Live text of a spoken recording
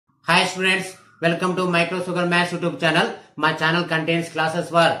Hi students, welcome to Micro Sugar Maths YouTube channel. My channel contains classes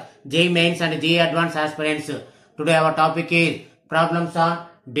for JEE-MAINS and JEE-ADVANCED aspirants. Today our topic is problems on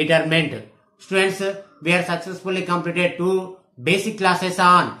determinant. Students, we have successfully completed 2 basic classes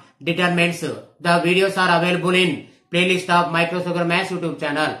on determinants. The videos are available in playlist of Micro Sugar Maths YouTube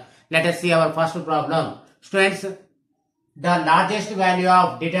channel. Let us see our first problem. Students, the largest value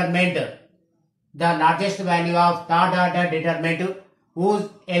of determinant, the largest value of third order determinant whose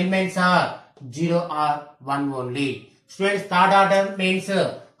elements are 0 or 1 only. Students, third order means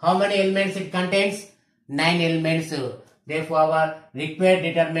how many elements it contains? 9 elements. Therefore, our required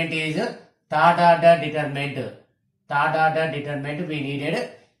determinant is third order determinant. Third order determinant we needed.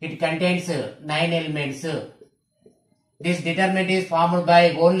 It contains 9 elements. This determinant is formed by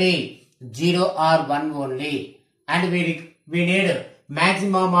only 0 or 1 only. And we need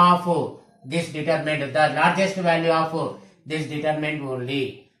maximum of this determinant, the largest value of this determinant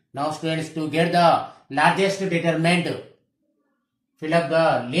only. Now students, to get the largest determinant, fill up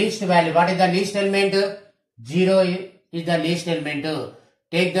the least value. What is the least element? 0 is the least element.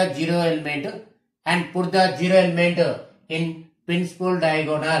 Take the 0 element and put the 0 element in principal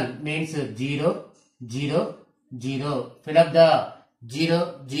diagonal, means 0, 0, 0. Fill up the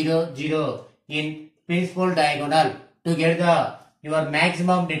 0, 0, 0 in principal diagonal to get the your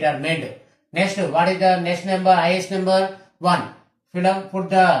maximum determinant. Next, what is the next number? Highest number 1. Fill up, put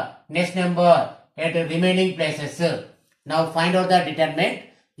the next number at remaining places. Now find out the determinant.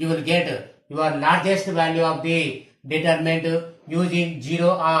 You will get your largest value of the determinant using 0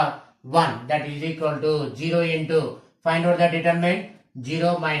 or 1. That is equal to 0 into, find out the determinant,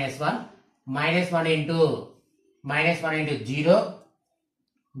 0 minus 1. Minus 1 into 0.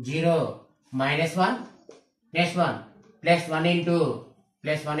 0 minus 1. Next one, plus 1 into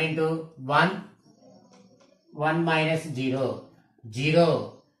 1. 1 minus 0.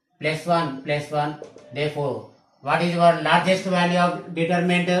 0 plus 1 plus 1. Therefore, what is your largest value of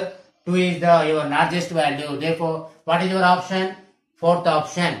determinant? 2 is your largest value. Therefore, what is your option? Fourth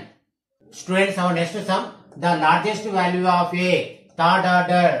option. Students, our next sum. The largest value of a third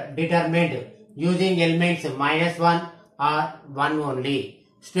order determinant using elements minus 1 or 1 only.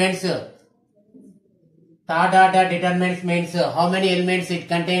 Students, third order determinant means how many elements it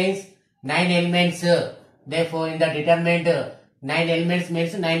contains? 9 elements. Therefore, in the determinant, 9 elements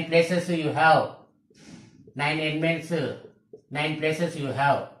means 9 places you have. 9 elements, 9 places you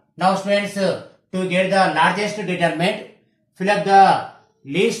have. Now students, to get the largest determinant, fill up the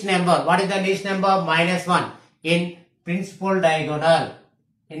least number. What is the least number? Minus 1 in principal diagonal.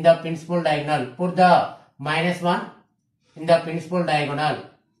 In the principal diagonal, put the minus 1 in the principal diagonal.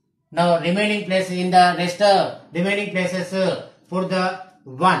 Now remaining places, in the rest remaining places, put the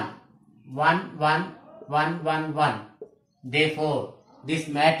 1. 1, 1, 1, 1, 1. Therefore, this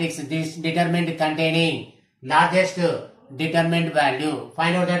matrix, this determinant containing largest determinant value.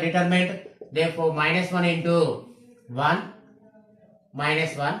 Find out the determinant. Therefore, minus 1 into 1,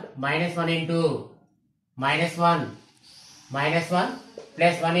 minus 1, minus 1 into minus 1, minus 1,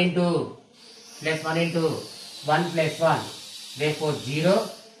 plus 1 into 1 plus 1. Therefore, 0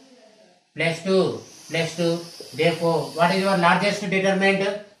 plus 2 plus 2. Therefore, what is your largest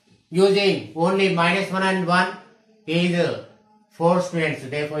determinant? Using only minus 1 and 1 is 4 students.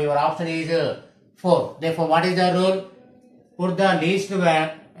 Therefore, your option is 4. Therefore, what is the rule? Put the least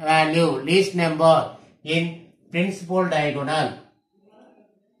value, least number in principal diagonal.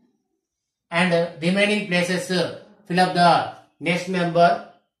 And remaining places, fill up the next number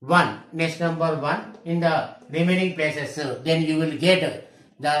 1. Next number 1 in the remaining places. Then you will get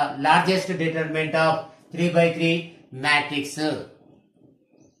the largest determinant of 3 by 3 matrix.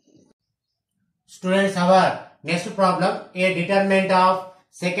 Students, our next problem, a determinant of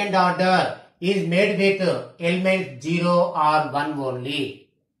second order is made with elements 0 or 1 only.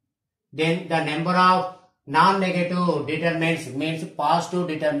 Then the number of non-negative determinants, means positive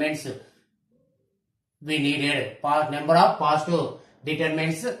determinants we needed. Number of positive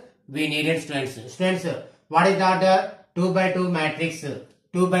determinants we needed, students. Students, what is the order? 2 by 2 matrix,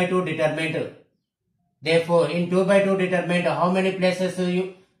 2 by 2 determinant. Therefore, in 2 by 2 determinant, how many places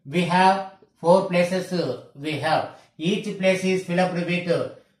we have? 4 places we have. Each place is filled up with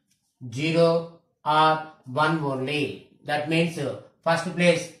 0 or 1 only. That means first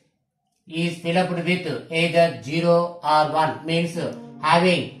place is filled up with either 0 or 1, means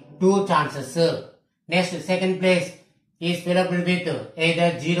having 2 chances. Next, second place is filled up with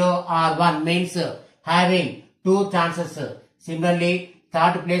either 0 or 1, means having 2 chances. Similarly,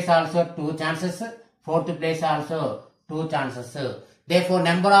 third place also 2 chances. Fourth place also 2 chances. Therefore,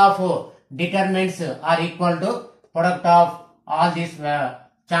 number of determinants are equal to product of all these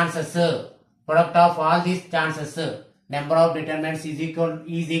chances. Product of all these chances. Number of determinants is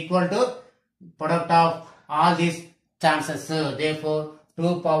equal to product of all these chances. Therefore,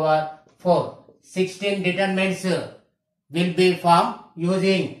 2 power 4. 16 determinants will be formed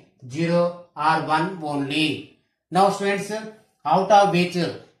using 0 or 1 only. Now students, out of which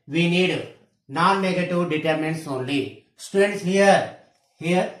we need non-negative determinants only. Students, here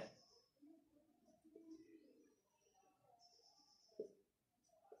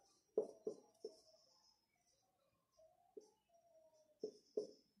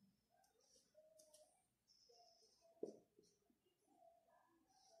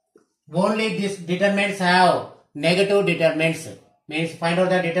only these determinants have negative determinants. Means find out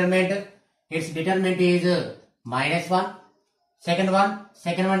the determinant. Its determinant is -1. Second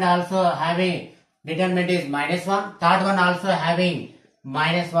one also having determinant is -1. Third one also having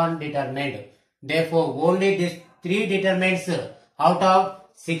 -1 determinant. Therefore, only these 3 determinants out of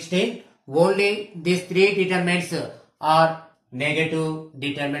 16, only these 3 determinants are negative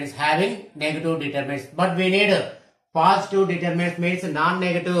determinants, having negative determinants. But we need positive determinants, means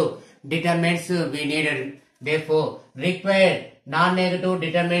non-negative determinants we needed. Therefore, required non-negative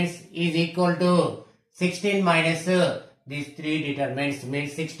determinants is equal to 16 minus these 3 determinants,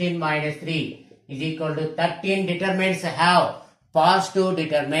 means 16 minus 3 is equal to 13 determinants have positive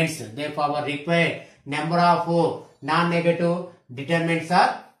determinants. Therefore, our required number of non-negative determinants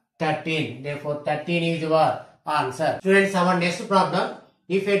are 13. Therefore, 13 is our answer. Students, our next problem.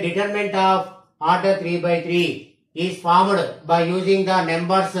 If a determinant of order 3 by 3 is formed by using the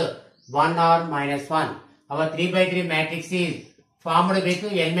numbers 1 or -1. Our 3 by 3 matrix is formed with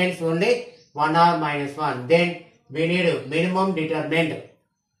elements only 1 or -1. Then we need minimum determinant.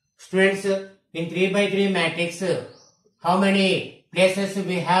 Students, in 3 by 3 matrix, how many places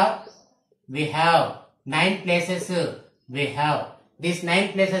we have? We have 9 places we have. These 9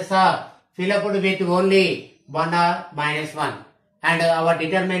 places are filled up with only 1 or -1. And our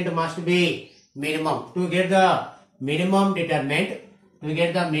determinant must be minimum. To get the minimum determinant,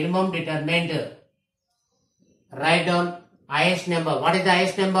 write down highest number. What is the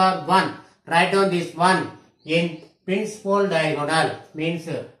highest number? 1. Write down this 1 in principal diagonal, means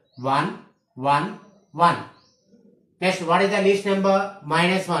 1, 1, 1. Next, what is the least number?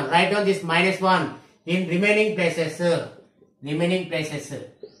 -1. Write down this -1 in remaining places.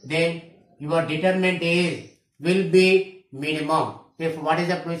 Then your determinant will be minimum. If what is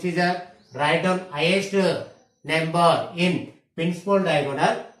the procedure? Write down highest number in principal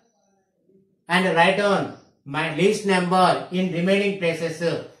diagonal and write down my least number in remaining places.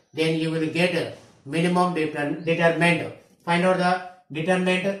 Then you will get minimum determinant. Find out the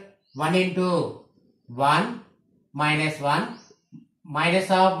determinant. 1 into 1 minus 1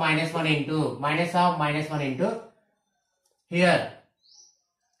 minus of -1 into here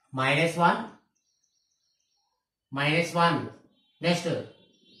 -1 next -1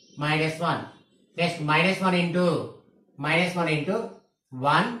 next -1 into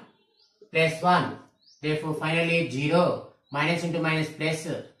 1 plus 1. Therefore, finally 0. Minus into minus plus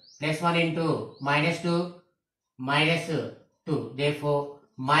 1 into -2. Therefore,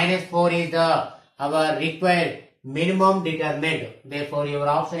 -4 is our required minimum determinant. Therefore, your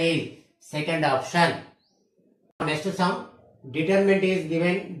option is second option. Next sum, determinant is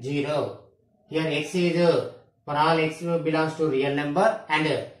given 0. Here x is for all x belongs to real number and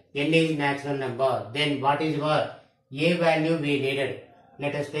n is natural number. Then what is our a value we needed?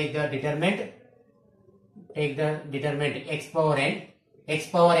 Let us take the determinant. Take the determinant x power n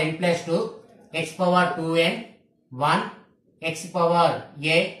plus 2, x power 2n, 1, x power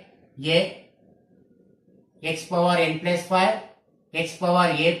a, x power n plus 5, x power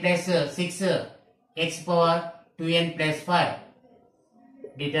a plus 6, x power 2n plus 5.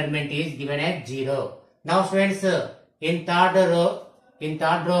 Determinant is given as 0. Now students, in third row,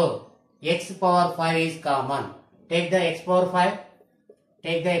 x power 5 is common. Take the x power 5,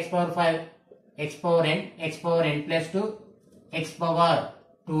 x power n plus 2, x power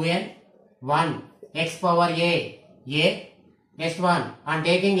 2n, 1, x power a. Next one, on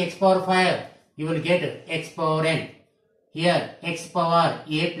taking x power 5, you will get x power n. Here x power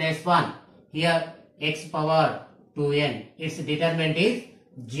a plus 1, here x power 2n. Its determinant is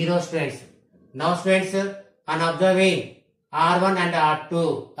 0, students. Now students, on observing R1 and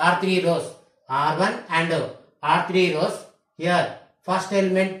R3 rows, R1 and R3 rows, here first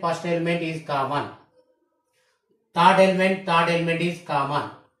element is common. Third element is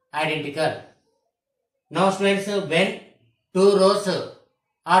common, identical. Now students, when 2 rows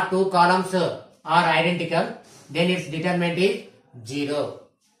or 2 columns are identical, then its determinant is 0.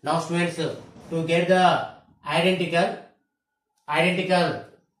 Now students, to get the identical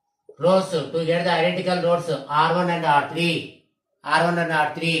rows to get the identical rows R1 and R3,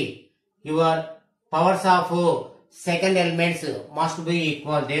 your powers of second elements must be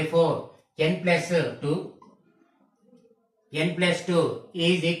equal. Therefore, n plus 2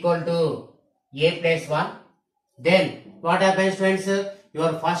 is equal to a plus 1. Then what happens, friends?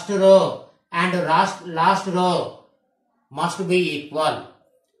 Your first row and last row must be equal.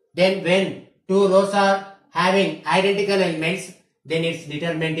 Then when two rows are having identical elements, then its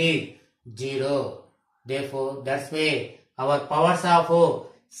determinant is 0. Therefore, that's why our powers of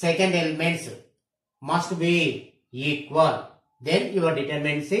second elements must be equal. Then your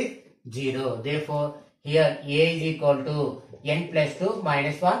determinant is 0. Therefore, here A is equal to n plus 2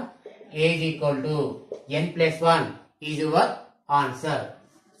 minus 1. A is equal to n plus 1 is your answer.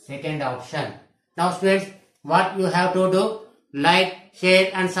 Second option. Now students, what you have to do? Like, share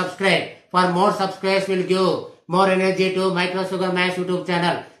and subscribe. For more subscribers will give more energy to Micro Sugar Maths YouTube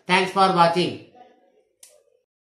channel. Thanks for watching.